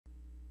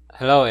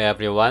Hello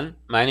everyone,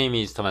 my name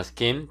is Thomas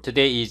Kim.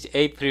 Today is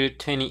April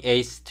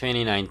 28,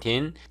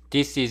 2019.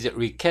 This is a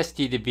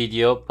requested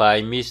video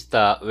by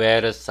Mr.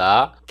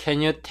 werrr.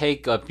 Can you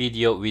take a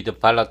video with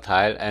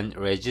volatile and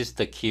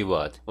register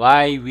keyword?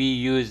 Why we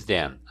use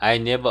them? I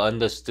never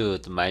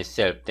understood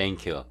myself.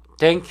 Thank you.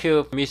 Thank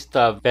you,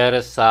 Mr.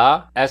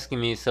 werrr, asking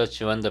me such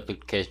a wonderful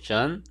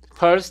question.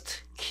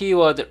 First,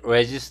 keyword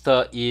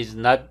register is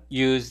not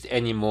used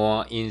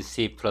anymore in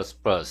C++.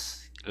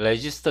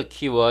 Register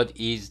keyword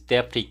is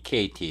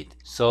deprecated,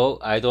 so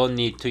I don't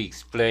need to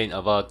explain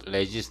about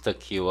register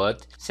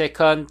keyword.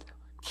 Second,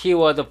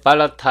 keyword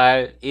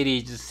volatile, it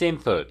is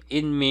simple.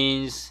 It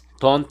means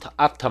don't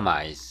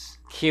optimize.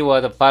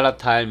 Keyword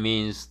volatile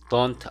means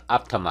don't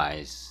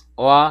optimize.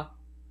 Or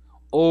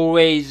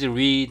always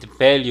read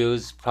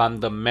values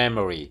from the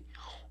memory.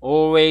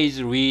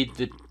 Always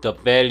read the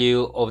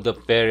value of the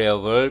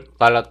variable,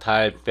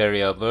 volatile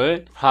variable,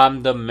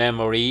 from the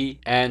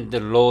memory and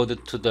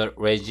load to the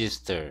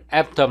register.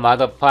 After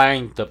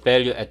modifying the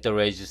value at the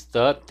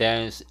register,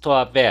 then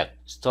store back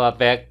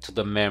to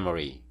the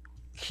memory.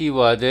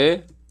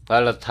 Keyword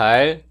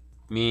volatile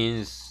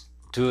means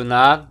do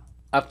not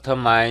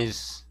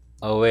optimize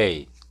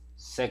away.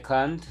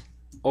 Second,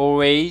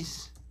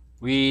 always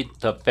read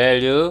the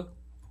value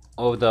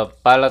of the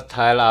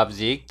volatile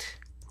object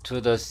to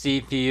the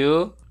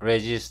CPU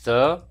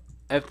register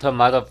after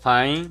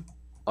modifying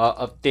or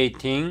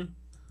updating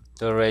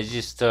the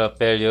register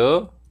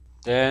value,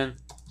 then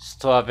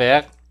store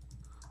back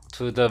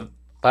to the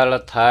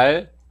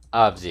volatile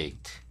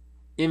object.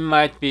 It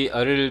might be a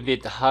little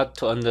bit hard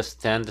to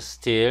understand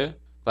still,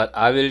 but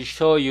I will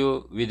show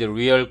you with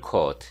real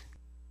code.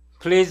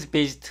 Please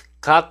visit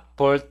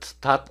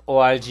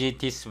godbolt.org,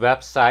 this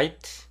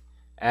website,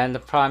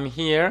 and from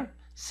here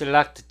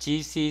select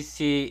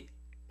GCC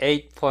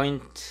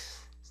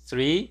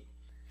 8.3.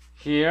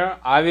 Here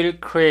I will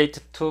create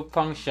two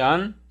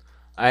functions,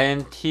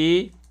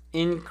 int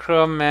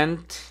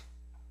increment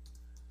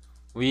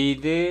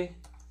with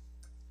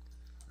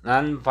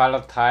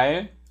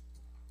non-volatile,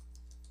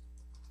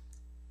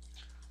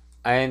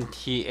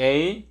 int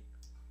a.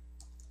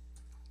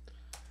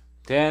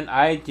 Then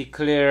I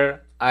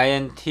declare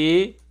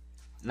int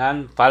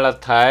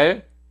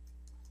non-volatile.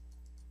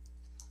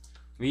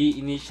 We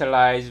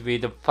initialize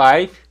with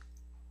 5.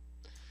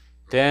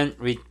 Then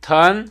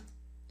return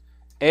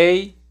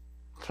a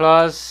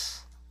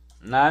plus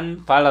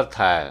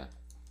non-volatile.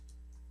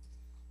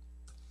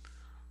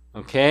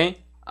 Okay,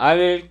 I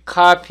will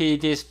copy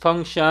this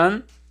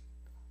function,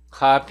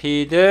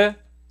 copied,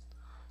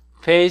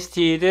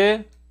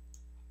 pasted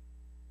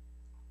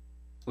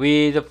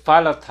with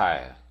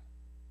volatile.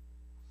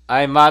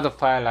 I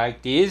modify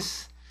like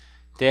this.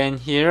 Then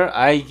here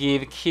I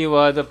give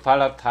keyword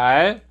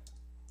volatile.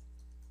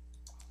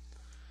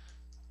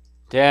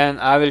 Then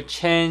I will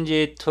change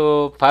it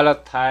to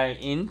volatile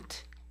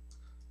int.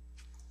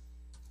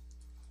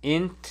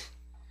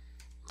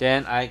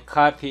 Then I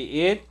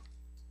copy it,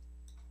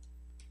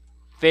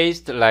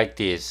 paste like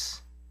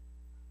this.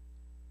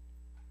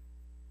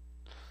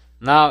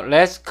 Now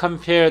let's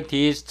compare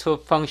these two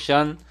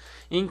functions,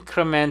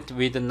 increment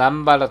with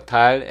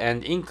non-volatile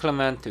and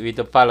increment with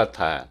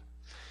volatile.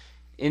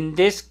 In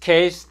this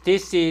case,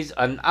 this is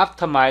an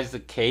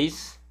optimized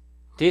case.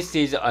 This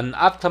is an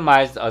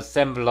optimized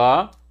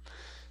assembler.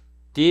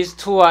 These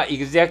two are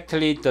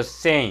exactly the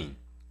same.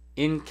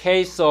 In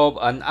case of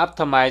an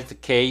optimized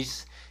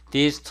case,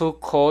 these two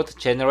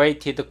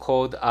generated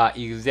code are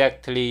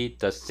exactly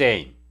the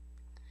same.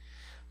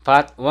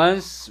 But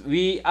once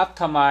we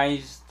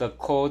optimize the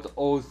code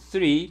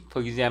 03,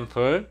 for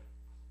example,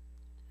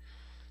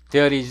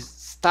 there is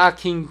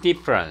stacking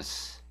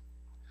difference.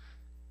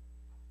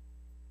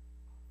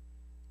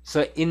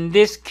 So in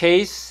this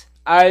case,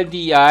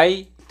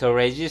 RDI, the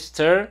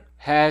register,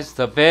 has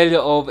the value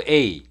of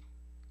A.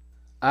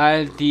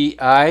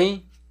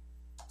 RDI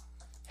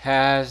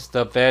has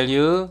the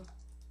value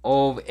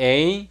of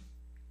A.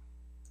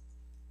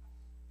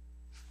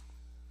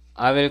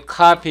 I will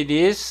copy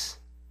this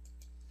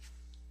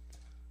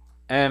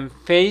and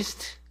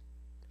paste.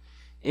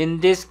 In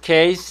this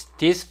case,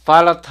 this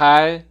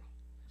volatile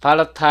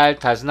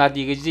does not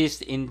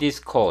exist in this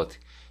code.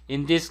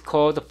 In this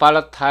code,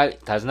 volatile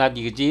does not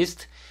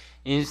exist.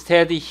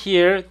 Instead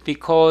here,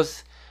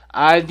 because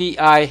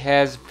RDI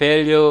has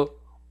value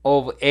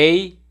of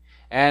A,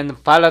 and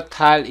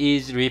volatile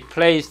is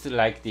replaced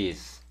like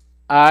this.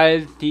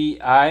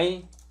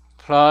 RDI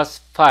plus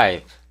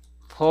 5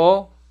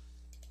 for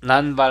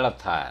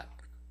non-volatile.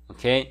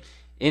 Okay.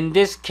 In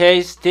this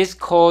case, this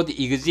code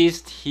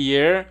exists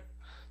here.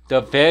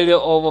 The value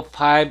of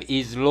 5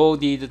 is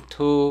loaded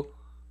to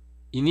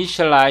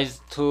initialize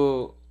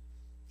to,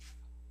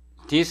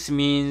 this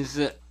means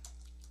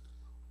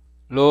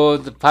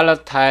load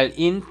volatile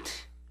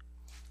int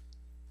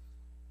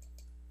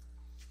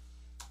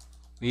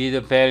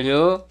with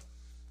value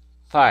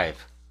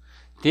 5.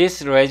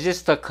 This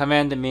register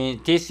command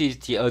means this is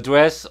the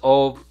address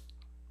of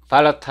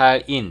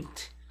volatile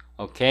int.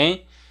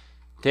 Okay.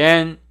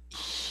 Then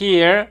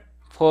here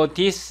for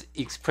this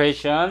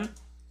expression,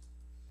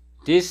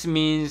 This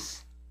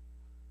means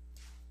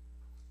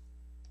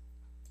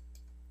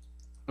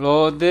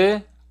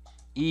load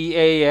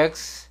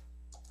EAX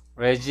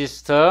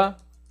register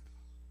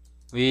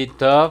with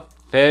the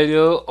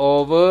value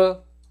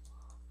of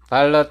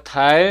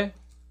volatile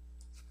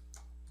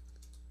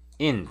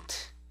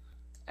int.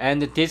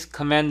 And this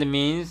command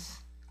means,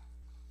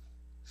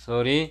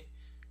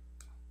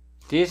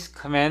 this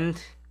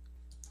command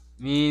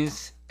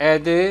means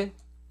add the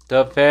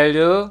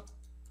value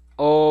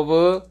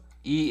of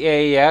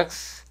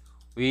EAX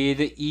with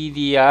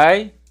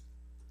EDI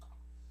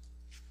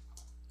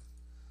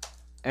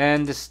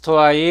and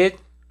store it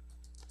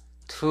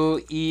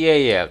to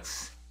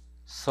EAX.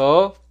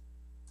 So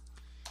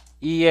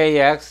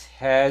EAX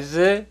has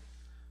the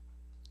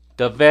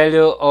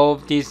value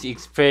of this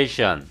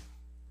expression.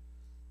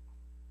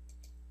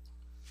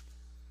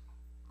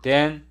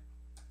 Then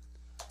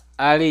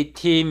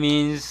RET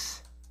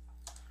means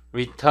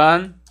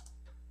return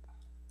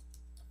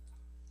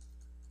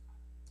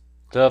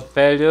the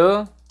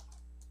value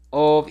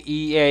of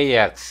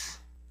EAX,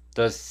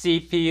 the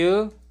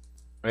CPU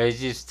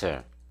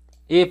register.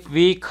 If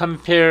we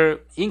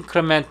compare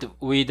increment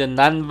with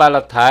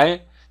non-volatile,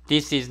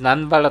 this is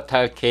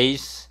non-volatile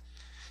case,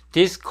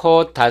 this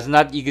code does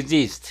not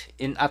exist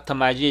in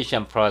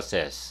optimization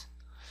process.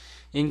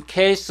 In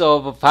case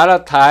of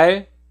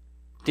volatile,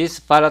 this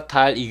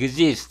volatile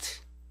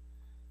exists,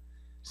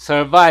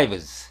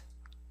 survives,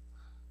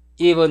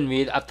 even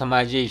with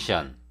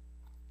optimization.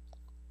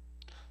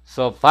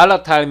 So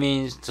volatile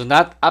means do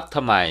not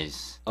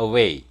optimize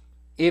away.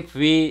 If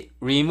we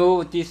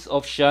remove this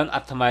option,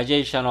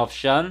 optimization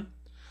option,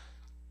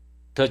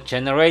 the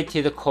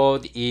generated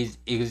code is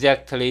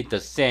exactly the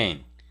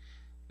same.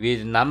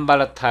 With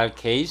non-volatile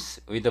case,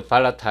 with the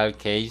volatile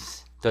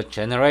case, the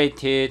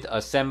generated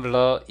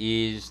assembler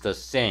is the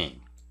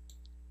same.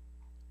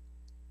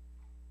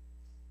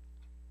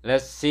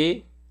 Let's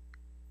see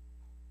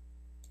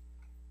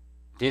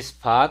this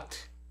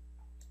part.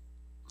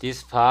 The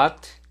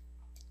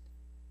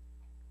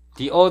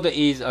order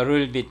is a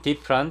little bit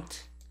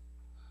different,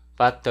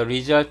 but the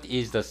result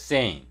is the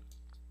same.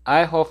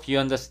 I hope you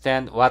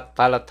understand what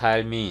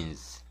volatile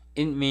means.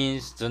 It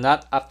means do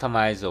not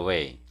optimize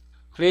away.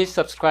 Please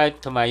subscribe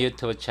to my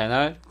YouTube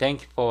channel.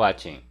 Thank you for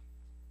watching.